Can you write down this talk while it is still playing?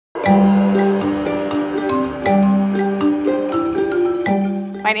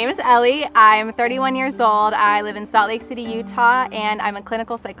My name is Elie. I'm 31 years old. I live in Salt Lake City, Utah, and I'm a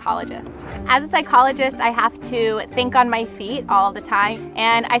clinical psychologist. As a psychologist, I have to think on my feet all the time,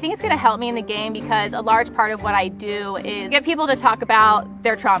 and I think it's going to help me in the game because a large part of what I do is get people to talk about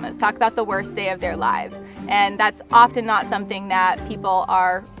their traumas, talk about the worst day of their lives, and that's often not something that people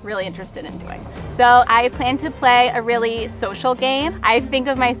are really interested in doing. So I plan to play a really social game. I think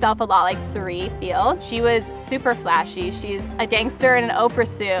of myself a lot like Cerie Field. She was super flashy. She's a gangster in an Oprah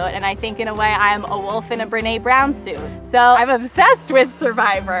suit, and I think in a way I'm a wolf in a Brene Brown suit. So I'm obsessed with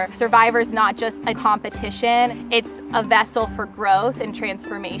Survivor. Survivor's not just a competition, it's a vessel for growth and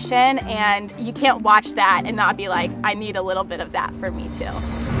transformation, and you can't watch that and not be like, I need a little bit of that for me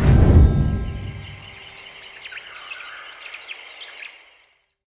too.